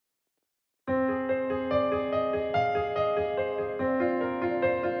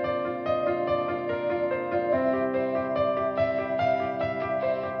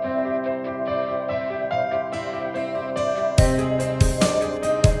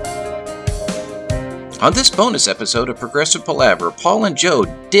On this bonus episode of Progressive Palaver, Paul and Joe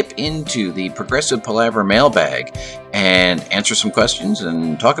dip into the Progressive Palaver mailbag and answer some questions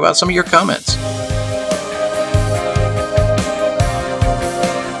and talk about some of your comments.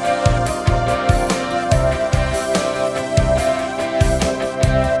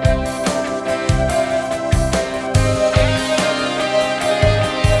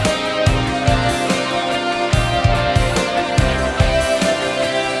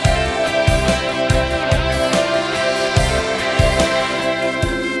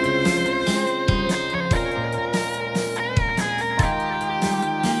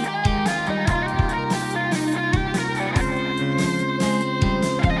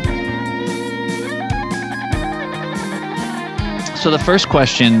 So the first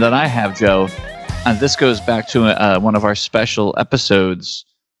question that I have, Joe, this goes back to one of our special episodes,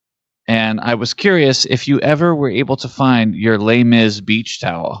 and I was curious if you ever were able to find your Les Mis beach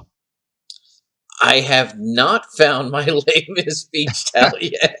towel. I have not found my Les Mis beach towel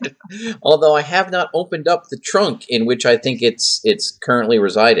yet, although I have not opened up the trunk in which I think it's currently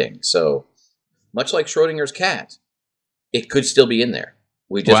residing. So, much like Schrodinger's cat, it could still be in there.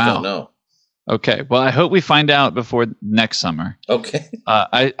 We just don't know. Okay. Well, I hope we find out before next summer. Okay.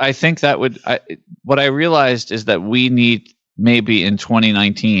 I think that would. What I realized is that we need, maybe in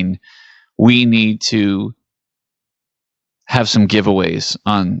 2019, we need to have some giveaways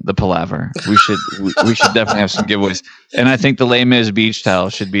on the Palaver. We should definitely have some giveaways, and I think the Les Mis beach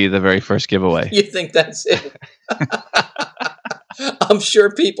towel should be the very first giveaway. You think that's it? I'm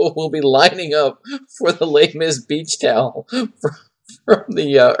sure people will be lining up for the Les Mis beach towel from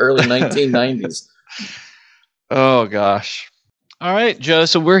the early 1990s. Oh, gosh. All right, Joe.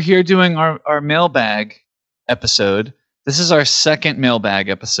 So we're here doing our mailbag episode. This is our second mailbag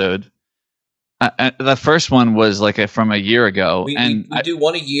episode. The first one was from a year ago. We do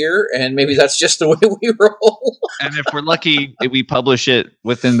one a year, and maybe that's just the way we roll. And if we're lucky, we publish it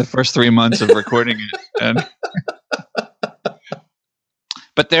within the first 3 months of recording it.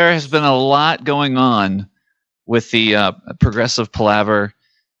 But there has been a lot going on with the Progressive Palaver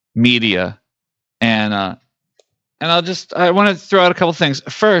media, and I want to throw out a couple things.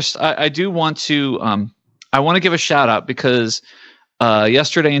 First, I do want to give a shout out because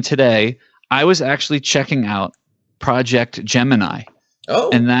yesterday and today I was actually checking out Project Gemini. Oh,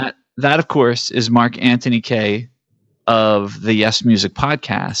 and that of course is Mark Anthony Kaye of the Yes Music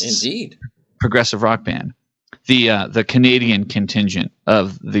podcast. Indeed, progressive rock band, the Canadian contingent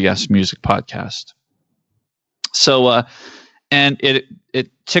of the Yes Music podcast. So, and it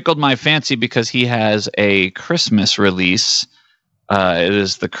tickled my fancy because he has a Christmas release.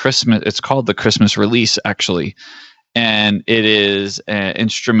 It's called the Christmas release, actually, and it is an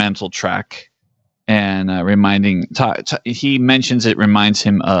instrumental track. And he mentions it reminds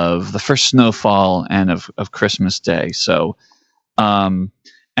him of the first snowfall and of Christmas Day. So, and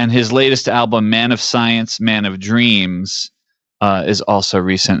his latest album, Man of Science, Man of Dreams, is also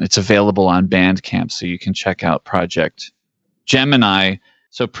recent. It's available on Bandcamp, so you can check out Project Gemini.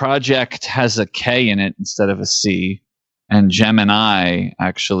 So Project has a K in it instead of a C, and Gemini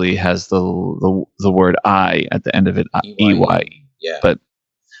actually has the word I at the end of it, EY. Yeah. But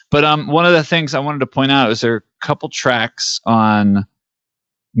one of the things I wanted to point out is there are a couple tracks on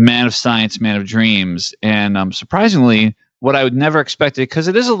Man of Science, Man of Dreams, and surprisingly, what I would never expect it, because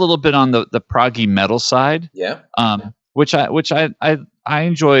it is a little bit on the proggy metal side. Yeah. Which I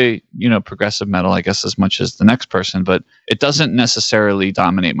enjoy, progressive metal, I guess, as much as the next person, but it doesn't necessarily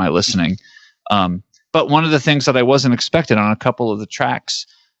dominate my listening. But one of the things that I wasn't expecting on a couple of the tracks,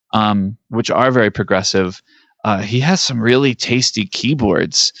 which are very progressive, he has some really tasty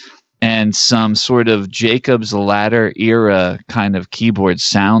keyboards and some sort of Jacob's Ladder era kind of keyboard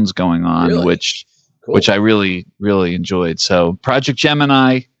sounds going on, really? which I really, really enjoyed. So Project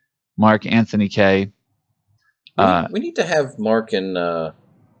Gemini, Mark Anthony Kaye. We need to have Mark and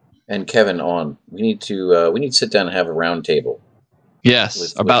Kevin on. We need to sit down and have a round table.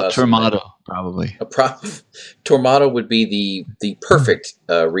 Yes, about Tormato, probably. Tormato would be the perfect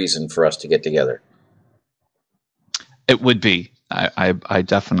reason for us to get together. It would be. I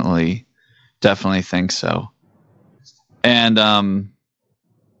definitely think so. And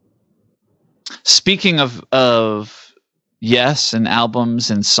speaking of Yes, and albums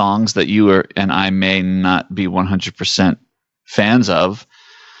and songs that you and I may not be 100% fans of,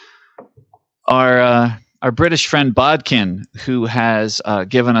 our British friend Bodkin, who has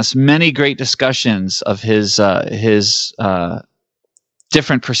given us many great discussions of his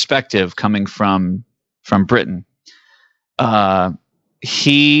different perspective coming from Britain.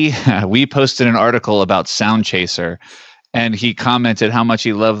 We posted an article about Sound Chaser, and he commented how much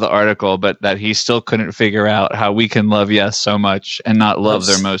he loved the article, but that he still couldn't figure out how we can love Yes so much and not love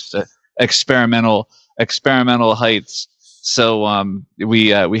their most experimental heights. So we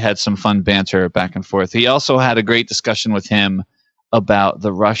had some fun banter back and forth. He also had a great discussion with him about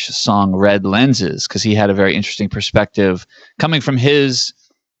the Rush song Red Lenses, because he had a very interesting perspective coming from his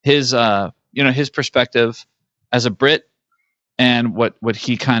perspective as a Brit, and what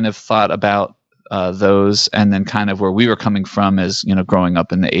he kind of thought about those, and then kind of where we were coming from as, growing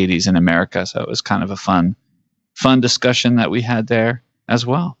up in the 80s in America. So it was kind of a fun discussion that we had there as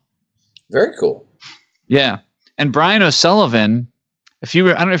well. Very cool. Yeah. And Brian O'Sullivan, I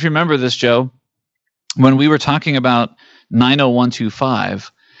don't know if you remember this, Joe, when we were talking about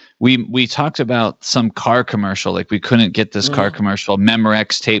 90125, we talked about some car commercial, like we couldn't get this car commercial,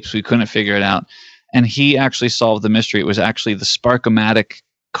 Memorex tapes, we couldn't figure it out. And he actually solved the mystery. It was actually the Sparkomatic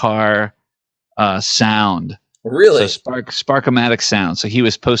car sound. Really? So Sparkomatic sound. So he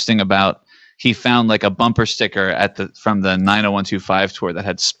was posting about, he found like a bumper sticker from the 90125 tour that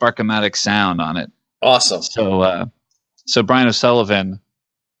had Sparkomatic sound on it. Awesome. So Brian O'Sullivan,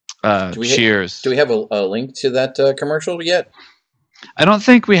 cheers. Do we have a link to that commercial yet? I don't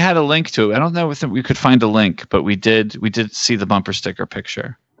think we had a link to it. I don't know if we could find a link, but we did see the bumper sticker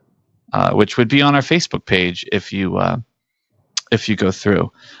picture, which would be on our Facebook page if you go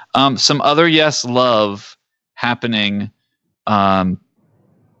through. Some other Yes love happening.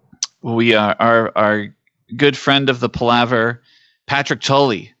 We are our good friend of the Palaver, Patrick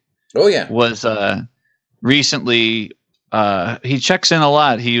Tully. Oh yeah, was recently. He checks in a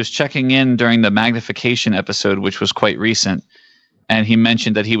lot. He was checking in during the Magnification episode, which was quite recent. And he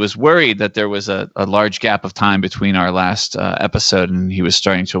mentioned that he was worried that there was a large gap of time between our last episode, and he was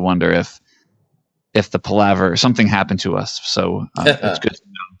starting to wonder if the Palaver, something happened to us. So it's good to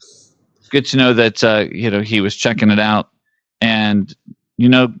know. Good to know that he was checking it out. And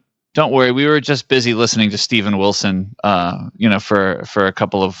don't worry, we were just busy listening to Steven Wilson, for a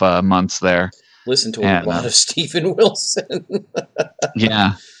couple of months there. Listen to a lot of Steven Wilson.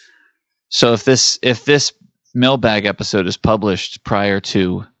 Yeah. So if this mailbag episode is published prior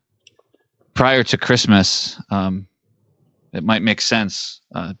to Christmas, it might make sense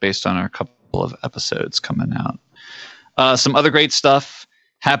based on our couple of episodes coming out. Some other great stuff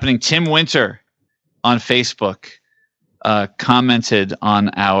happening. Tim Winter on Facebook commented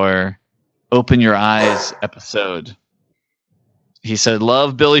on our Open Your Eyes episode. He said,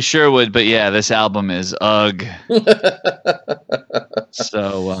 "Love Billy Sherwood, but yeah, this album is ugh."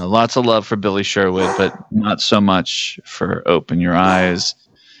 So lots of love for Billy Sherwood, but not so much for Open Your Eyes.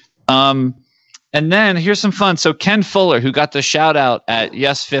 And then here's some fun. So Ken Fuller, who got the shout out at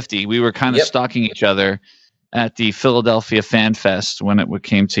Yes 50, we were kind of stalking each other at the Philadelphia Fan Fest when it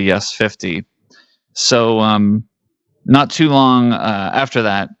came to Yes 50. So not too long after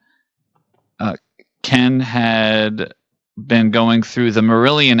that, Ken had been going through the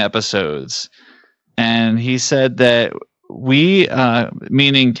Marillion episodes, and he said that we,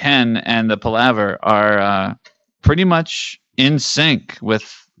 meaning Ken and the Palaver, are pretty much in sync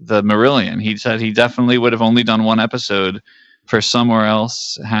with the Marillion. He said he definitely would have only done one episode for Somewhere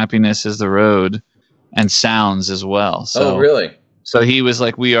Else, Happiness is the Road, and Sounds as well. So, oh, really? So he was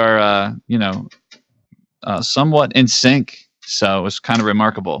like, we are, somewhat in sync. So it was kind of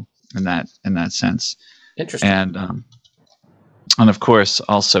remarkable in that sense. Interesting. And of course,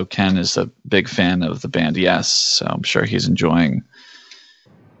 also Ken is a big fan of the band Yes, so I'm sure he's enjoying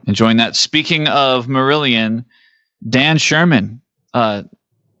that. Speaking of Marillion, Dan Sherman, on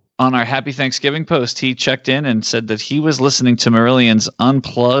our Happy Thanksgiving post, he checked in and said that he was listening to Marillion's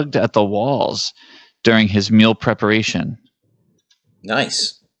Unplugged at the Walls during his meal preparation.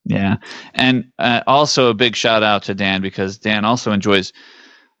 Nice. Yeah, and also a big shout out to Dan, because Dan also enjoys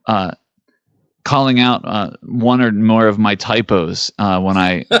calling out one or more of my typos when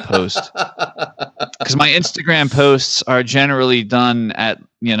I post, because my Instagram posts are generally done at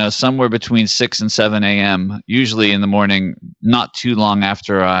somewhere between 6 and 7 a.m. usually in the morning, not too long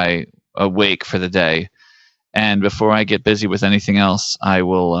after I awake for the day, and before I get busy with anything else, I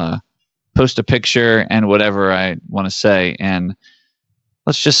will post a picture and whatever I want to say. And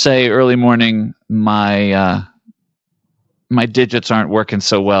let's just say early morning, my digits aren't working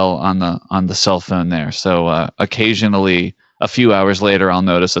so well on the cell phone there. So occasionally, a few hours later, I'll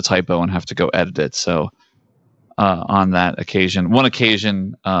notice a typo and have to go edit it. So on that occasion, one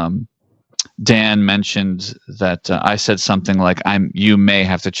occasion, Dan mentioned that I said something like, "You may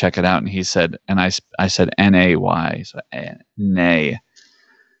have to check it out," and he said, and I said NAY, so nay.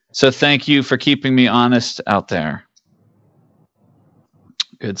 So thank you for keeping me honest out there.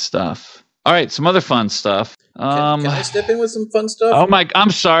 Good stuff. All right, some other fun stuff. Can I step in with some fun stuff? Oh my!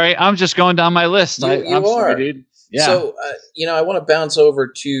 I'm sorry. I'm just going down my list. I'm sorry, dude. Yeah. So, I want to bounce over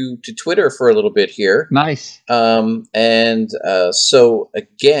to Twitter for a little bit here. Nice. So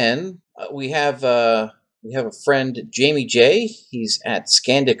again, we have a friend, Jamie J. He's at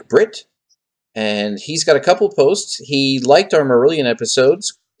Scandic Brit, and he's got a couple posts. He liked our Marillion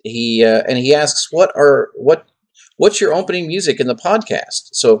episodes. He asks, what's your opening music in the podcast?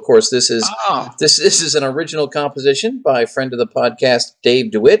 So of course this is an original composition by a friend of the podcast,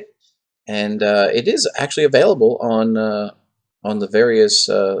 Dave DeWitt. And it is actually available on the various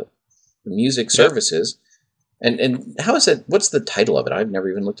music services. And how is it? What's the title of it? I've never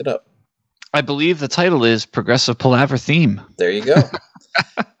even looked it up. I believe the title is Progressive Palaver Theme. There you go.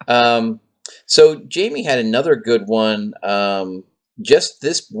 So Jamie had another good one just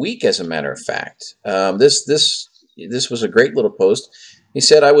this week, as a matter of fact. This was a great little post. He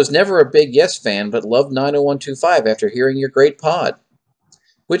said, "I was never a big Yes fan, but loved 90125 after hearing your great pod."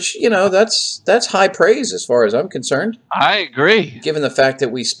 Which, that's high praise as far as I'm concerned. I agree. Given the fact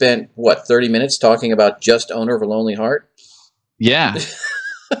that we spent, 30 minutes talking about Just Owner of a Lonely Heart? Yeah.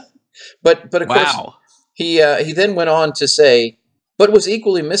 But of course, he then went on to say, but was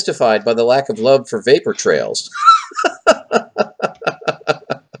equally mystified by the lack of love for Vapor Trails.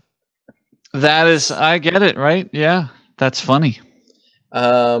 That is, I get it, right? Yeah, that's funny.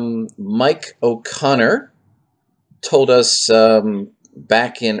 Mike O'Connor told us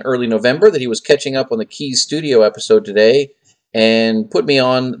back in early November that he was catching up on the Keys Studio episode today and put me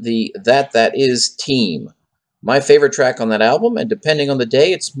on the That Is team. My favorite track on that album, and depending on the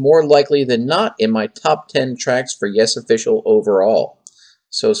day, it's more likely than not in my top 10 tracks for Yes Official overall.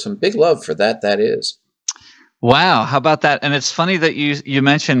 So some big love for That Is. Wow, how about that? And it's funny that you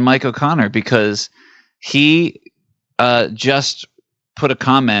mentioned Mike O'Connor, because he just put a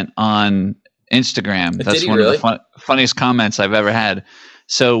comment on Instagram. That's one of the funniest comments I've ever had.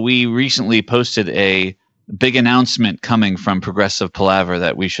 So we recently posted a big announcement coming from Progressive Palaver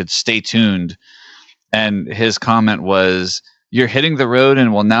that we should stay tuned. And his comment was, "You're hitting the road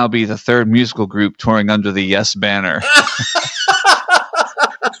and will now be the third musical group touring under the Yes banner."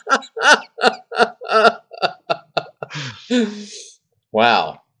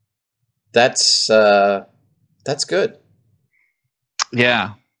 Wow. That's good.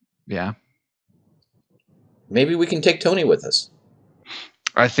 Yeah. Yeah. Maybe we can take Tony with us.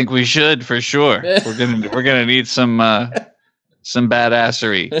 I think we should, for sure. We're gonna need some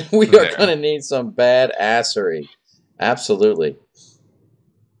badassery. We are gonna need some badassery. Absolutely.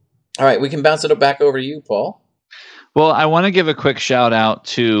 All right, we can bounce it back over to you, Paul. Well, I want to give a quick shout out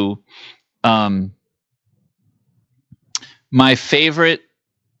to my favorite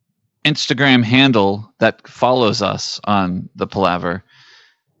Instagram handle that follows us on the Palaver.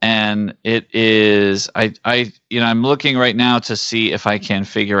 And it is, I'm looking right now to see if I can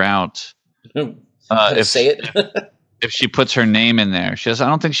figure out if she puts her name in there. She says, I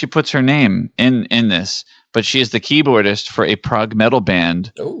don't think she puts her name in this, but she is the keyboardist for a prog metal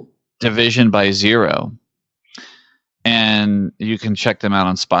band, Division by Zero. And you can check them out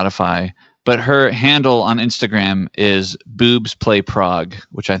on Spotify. But her handle on Instagram is Boobs Play Prog,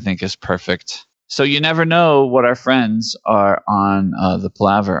 which I think is perfect. So you never know what our friends are on the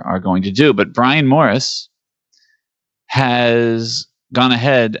Palaver are going to do. But Brian Morris has gone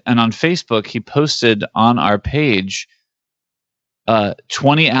ahead, and on Facebook, he posted on our page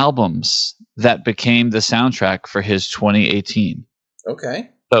 20 albums that became the soundtrack for his 2018.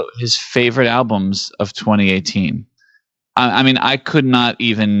 Okay. So his favorite albums of 2018. I mean, I could not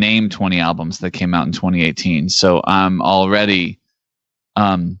even name 20 albums that came out in 2018. So I'm already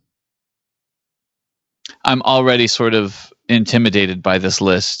sort of intimidated by this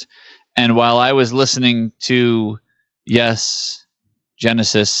list. And while I was listening to Yes,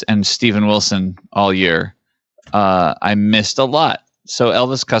 Genesis, and Steven Wilson all year, I missed a lot. So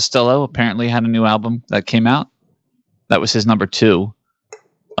Elvis Costello apparently had a new album that came out. That was his number 2.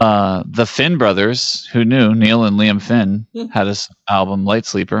 The Finn brothers, who knew, Neil and Liam Finn, had his album Light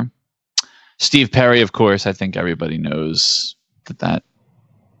Sleeper. Steve Perry, of course, I think everybody knows that.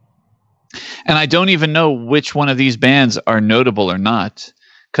 And I don't even know which one of these bands are notable or not,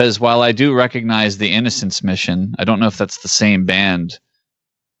 because while I do recognize the Innocence Mission, I don't know if that's the same band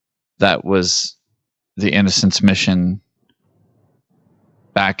that was the Innocence Mission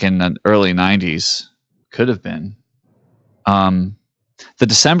back in the early 90s. Could have been. The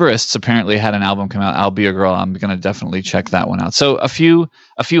Decemberists apparently had an album come out, I'll Be Your Girl. I'm going to definitely check that one out. So a few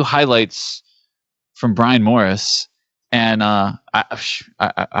highlights from Brian Morris. And I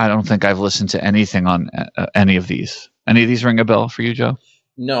don't think I've listened to anything on any of these. Any of these ring a bell for you, Joe?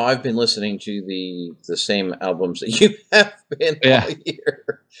 No, I've been listening to the same albums that you have been Yeah. all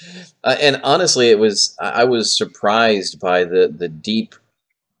year, and honestly, I was surprised by the deep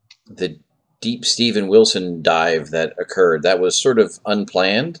Steven Wilson dive that occurred. That was sort of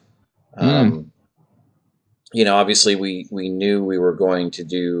unplanned. Mm. Obviously we knew we were going to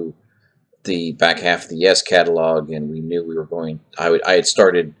do the back half of the Yes catalog, and we knew we were going. I had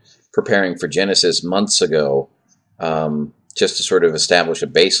started preparing for Genesis months ago, just to sort of establish a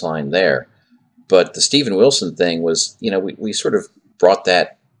baseline there. But the Steven Wilson thing was, we sort of brought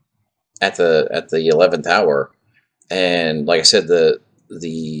that at the 11th hour, and like I said,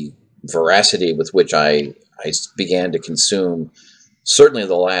 the veracity with which I began to consume certainly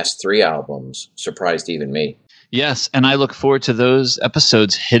the last 3 albums surprised even me. Yes, and I look forward to those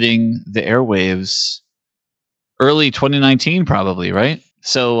episodes hitting the airwaves early 2019, probably, right?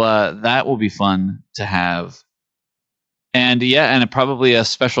 So that will be fun to have. And and probably a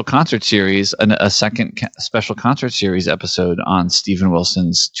special concert series, a second special concert series episode on Steven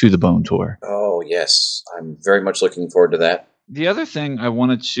Wilson's To the Bone tour. Oh, yes. I'm very much looking forward to that. The other thing I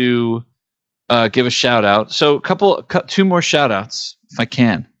wanted to give a shout out. So two more shout outs, if I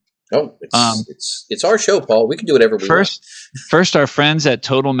can. Oh, it's our show, Paul. We can do whatever we want. First, our friends at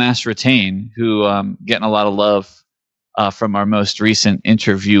Total Mass Retain, who getting a lot of love from our most recent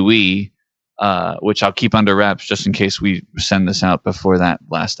interviewee, which I'll keep under wraps just in case we send this out before that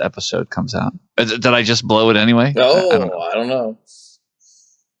last episode comes out. Did I just blow it anyway? Oh, I don't know.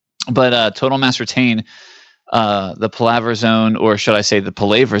 But Total Mass Retain, the Palaver Zone, or should I say the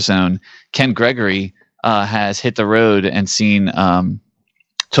Palaver Zone, Ken Gregory has hit the road and seen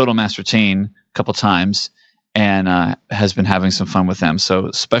Total Mass Retain a couple times, and has been having some fun with them.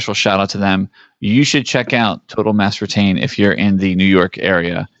 So special shout out to them. You should check out Total Mass Retain if you're in the New York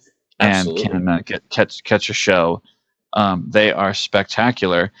area. Absolutely. And can catch a show. They are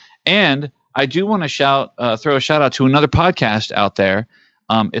spectacular. And I do want to throw a shout out to another podcast out there.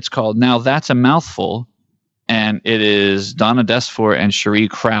 It's called Now That's a Mouthful, and it is Donna Desfor and Cherie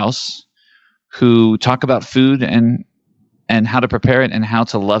Krause, who talk about food and how to prepare it and how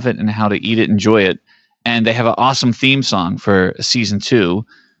to love it and how to eat it, enjoy it. And they have an awesome theme song for season 2,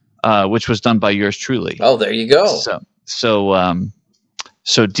 which was done by yours truly. Oh, there you go.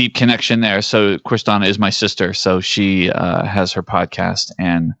 So deep connection there. So of course Donna is my sister, so she has her podcast,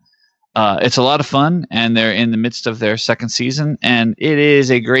 and it's a lot of fun, and they're in the midst of their second season, and it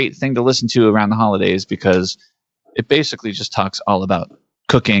is a great thing to listen to around the holidays because it basically just talks all about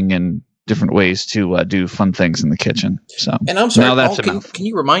cooking and different ways to do fun things in the kitchen. So, and I'm sorry, Paul, can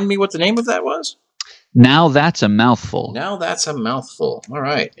you remind me what the name of that was? Now That's a Mouthful. Now That's a Mouthful. All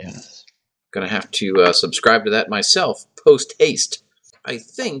right. Yes. Going to have to subscribe to that myself post haste. I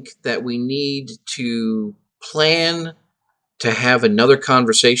think that we need to plan to have another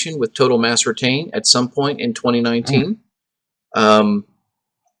conversation with Total Mass Retain at some point in 2019.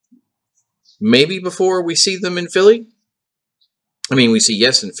 Maybe before we see them in Philly. I mean, we see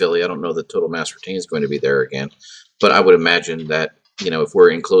Yes in Philly. I don't know that Total Mass Retain is going to be there again, but I would imagine that, if we're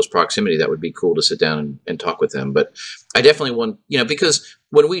in close proximity, that would be cool to sit down and talk with them. But I definitely want, because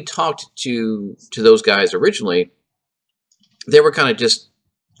when we talked to those guys originally, they were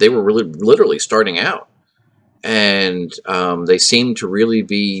they were really literally starting out, and they seemed to really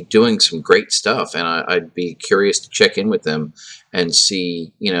be doing some great stuff. And I'd be curious to check in with them and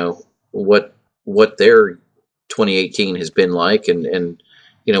see, what their 2018 has been like, and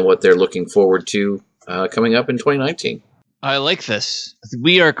what they're looking forward to coming up in 2019. I like this.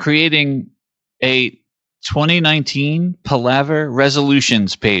 We are creating a 2019 Palaver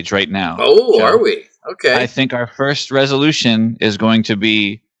resolutions page right now. Oh, Joe. Are we? Okay. I think our first resolution is going to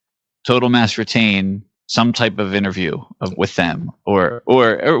be Total Mass Retain some type of interview with them, or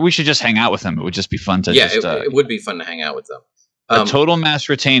we should just hang out with them. It would just be fun to it would be fun to hang out with them. A Total Mass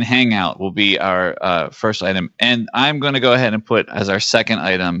Retain hangout will be our first item, and I'm going to go ahead and put as our second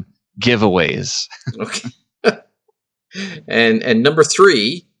item giveaways. Okay. And number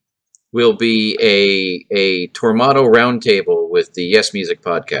 3 will be a Tormato roundtable with the Yes Music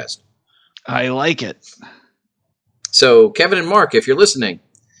podcast. I like it. So, Kevin and Mark, if you're listening,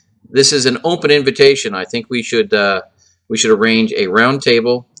 this is an open invitation. I think we should arrange a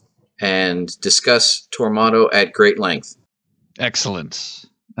roundtable and discuss Tormato at great length. Excellent.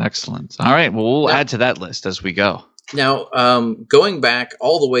 All right. Well, we'll add to that list as we go. Now, going back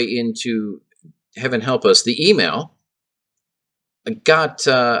all the way into, heaven help us, the email, I got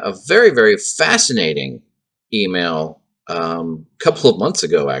a very, very fascinating email a couple of months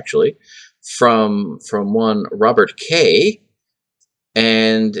ago, actually, from one Robert K.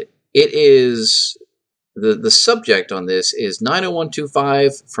 And it is the subject on this is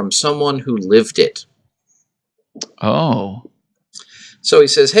 90125 from someone who lived it. Oh. So he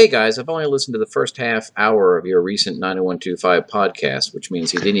says, "Hey guys, I've only listened to the first half hour of your recent 90125 podcast," which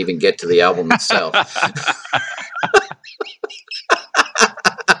means he didn't even get to the album itself.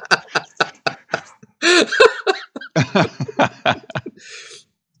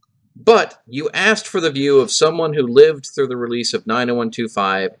 "But you asked for the view of someone who lived through the release of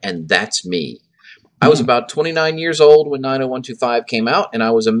 90125, and that's me. I was about 29 years old when 90125 came out, and I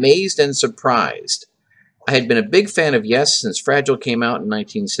was amazed and surprised. I had been a big fan of Yes since Fragile came out in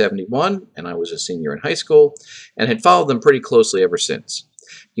 1971, and I was a senior in high school, and had followed them pretty closely ever since.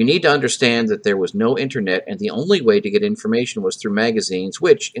 You need to understand that there was no internet, and the only way to get information was through magazines,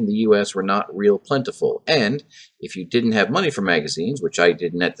 which in the US were not real plentiful. And if you didn't have money for magazines, which I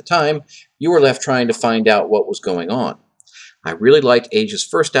didn't at the time, you were left trying to find out what was going on. I really liked Asia's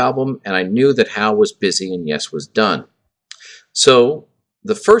first album, and I knew that Hal was busy and Yes was done. So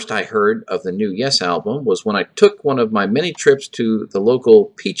the first I heard of the new Yes album was when I took one of my many trips to the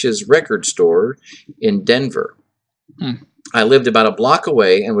local Peaches record store in Denver. I lived about a block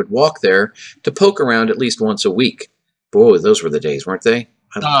away and would walk there to poke around at least once a week. Boy, those were the days, weren't they?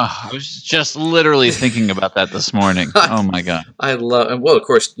 I was just literally thinking about that this morning. Oh my god! I love, well, of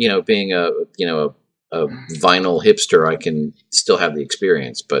course, being a vinyl hipster, I can still have the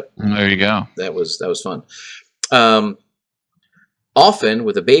experience. But there you go. That was fun. Often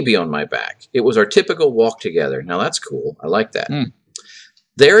with a baby on my back. It was our typical walk together. Now that's cool. I like that.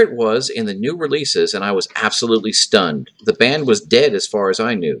 There it was in the new releases, and I was absolutely stunned. The band was dead as far as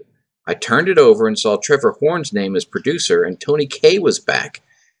I knew. I turned it over and saw Trevor Horn's name as producer, and Tony Kaye was back.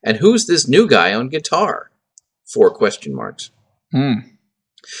 And who's this new guy on guitar? 4 question marks.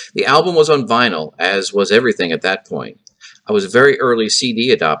 The album was on vinyl, as was everything at that point. I was a very early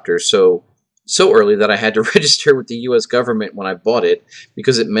CD adopter, so early that I had to register with the U.S. government when I bought it,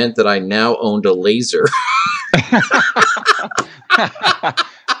 because it meant that I now owned a laser.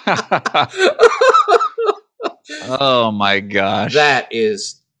 Oh my gosh.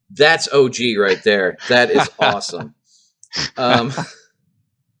 That's OG right there. That is awesome.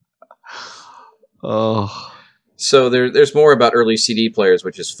 So there's more about early CD players,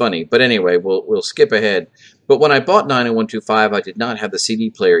 which is funny. But anyway, we'll skip ahead. But when I bought 90125, I did not have the CD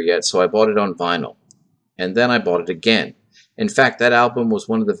player yet, so I bought it on vinyl. And then I bought it again. In fact, that album was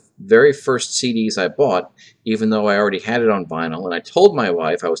one of the very first CDs I bought, even though I already had it on vinyl, and I told my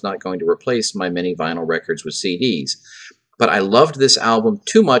wife I was not going to replace my many vinyl records with CDs. But I loved this album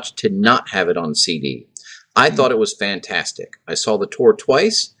too much to not have it on CD. I thought it was fantastic. I saw the tour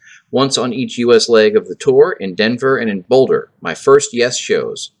twice, once on each U.S. leg of the tour, in Denver and in Boulder, my first Yes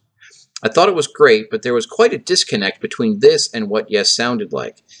shows. I thought it was great, but there was quite a disconnect between this and what Yes sounded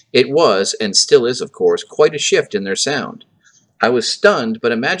like. It was, and still is of course, quite a shift in their sound. I was stunned,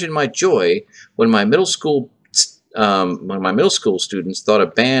 but imagine my joy when my middle school students thought a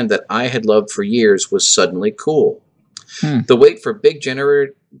band that I had loved for years was suddenly cool. The wait for Big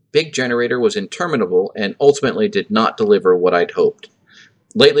Generator was interminable and ultimately did not deliver what I'd hoped.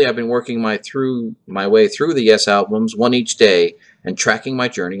 Lately, I've been working my way through the Yes albums, one each day, and tracking my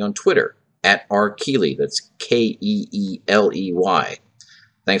journey on Twitter, @RKeeley. That's Keeley.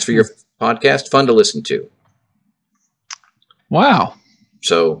 Thanks for your podcast. Fun to listen to. Wow.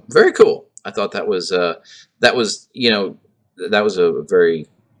 So very cool. I thought that was a very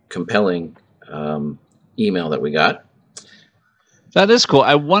compelling email that we got. That is cool.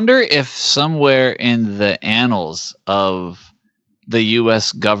 I wonder if somewhere in the annals of the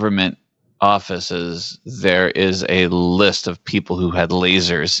U.S. government offices there is a list of people who had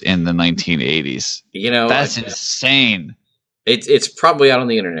lasers in the 1980s. That's insane. It's probably out on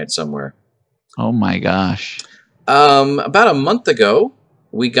the internet somewhere. Oh my gosh. About a month ago,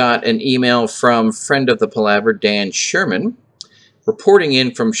 we got an email from friend of the Palaver, Dan Sherman, reporting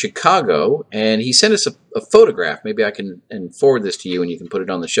in from Chicago, and he sent us a photograph. Maybe I can forward this to you, and you can put it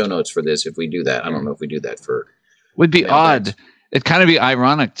on the show notes for this if we do that. I don't know if we do that for... Would be odd. It'd kind of be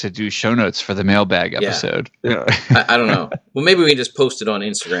ironic to do show notes for the mailbag episode. Yeah. I don't know. Well, maybe we can just post it on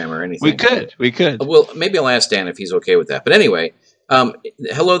Instagram or anything. We could. Well, maybe I'll ask Dan if he's okay with that. But anyway,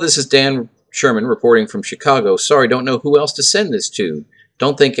 hello, this is Dan Sherman reporting from Chicago. Sorry, don't know who else to send this to.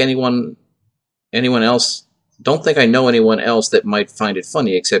 Don't think I know anyone else that might find it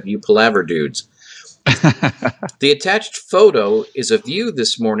funny except you Palaver dudes. The attached photo is a view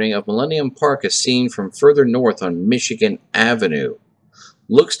this morning of Millennium Park as seen from further north on Michigan Avenue.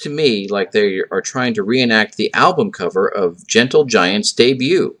 Looks to me like they are trying to reenact the album cover of Gentle Giant's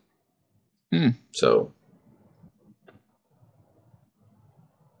debut. So,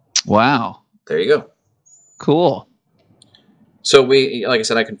 wow. there you go. Cool. So we, like I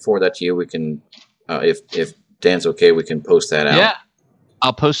said, I can forward that to you. We can, if Dan's okay, we can post that out. Yeah,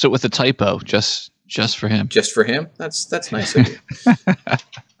 I'll post it with a typo just for him. Just for him? That's nice of you.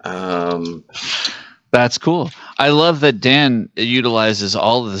 That's cool. I love that Dan utilizes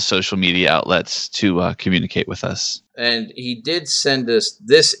all of the social media outlets to communicate with us. And he did send us.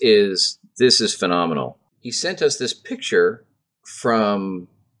 This is phenomenal. He sent us this picture from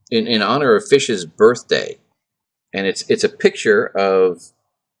in honor of Fish's birthday, and it's a picture of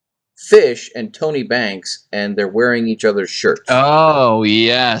Fish and Tony Banks, and they're wearing each other's shirts. Oh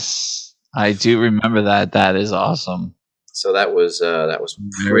yes, I do remember that. That is awesome. So that was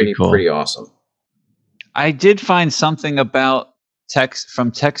pretty awesome. I did find something about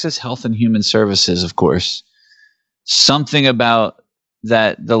from Texas Health and Human Services, of course. Something about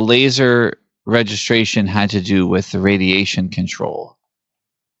that the laser registration had to do with the radiation control.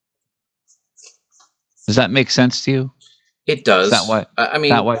 Does that make sense to you? It does. Is that why? I mean,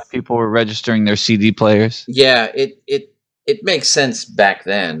 that why people were registering their CD players? Yeah, it makes sense back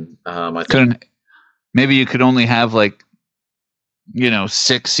then. I think maybe you could only have 6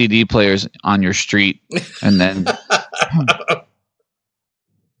 CD players on your street, and then.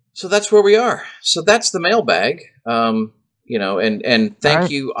 So that's where we are. So that's the mailbag. And thank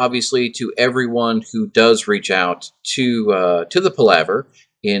you, obviously, to everyone who does reach out to the Palaver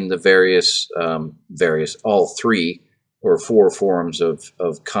in the various all 3 or 4 forms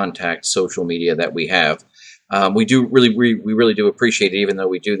of contact social media that we have. We really do appreciate it, even though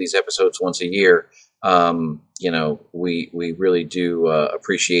we do these episodes once a year. We really do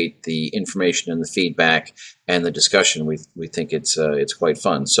appreciate the information and the feedback and the discussion. We think it's quite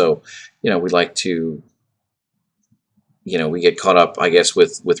fun. So, we like to, we get caught up, I guess,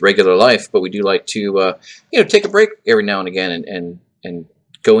 with regular life, but we do like to, take a break every now and again and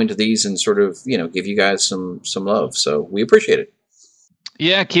go into these and sort of, give you guys some love. So we appreciate it.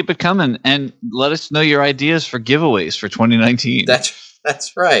 Yeah, keep it coming and let us know your ideas for giveaways for 2019.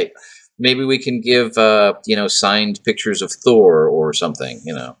 That's right. Maybe we can give, signed pictures of Thor or something,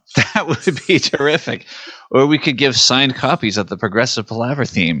 That would be terrific. Or we could give signed copies of the Progressive Palaver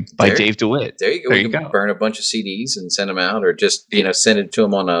theme by Dave DeWitt. There you go. We can burn a bunch of CDs and send them out, or just, send it to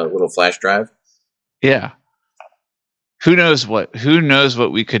them on a little flash drive. Yeah. Who knows what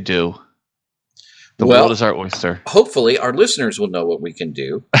we could do? The world is our oyster. Hopefully our listeners will know what we can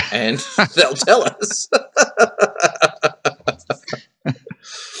do, and they'll tell us.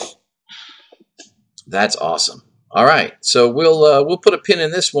 That's awesome. All right, so we'll put a pin in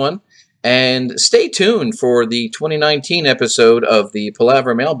this one, and stay tuned for the 2019 episode of the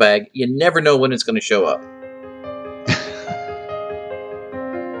Palaver Mailbag. You never know when it's going to show up.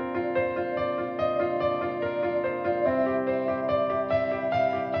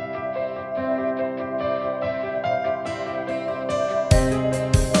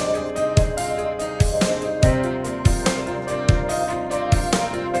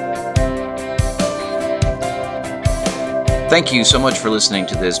 Thank you so much for listening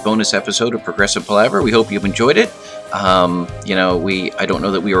to this bonus episode of Progressive Palaver. We hope you've enjoyed it. I don't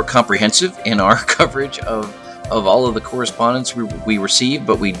know that we were comprehensive in our coverage of all of the correspondence we receive,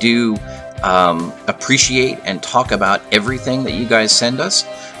 but we do appreciate and talk about everything that you guys send us.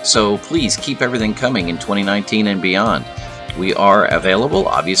 So please keep everything coming in 2019 and beyond. We are available,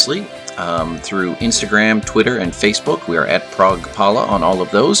 obviously, through Instagram, Twitter, and Facebook. We are at ProgPala on all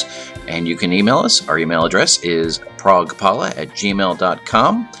of those. And you can email us. Our email address is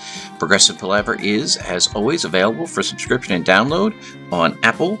progpala@gmail.com. Progressive Palaver is, as always, available for subscription and download on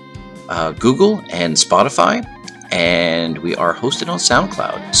Apple, Google, and Spotify. And we are hosted on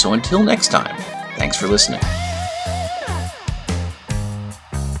SoundCloud. So until next time, thanks for listening.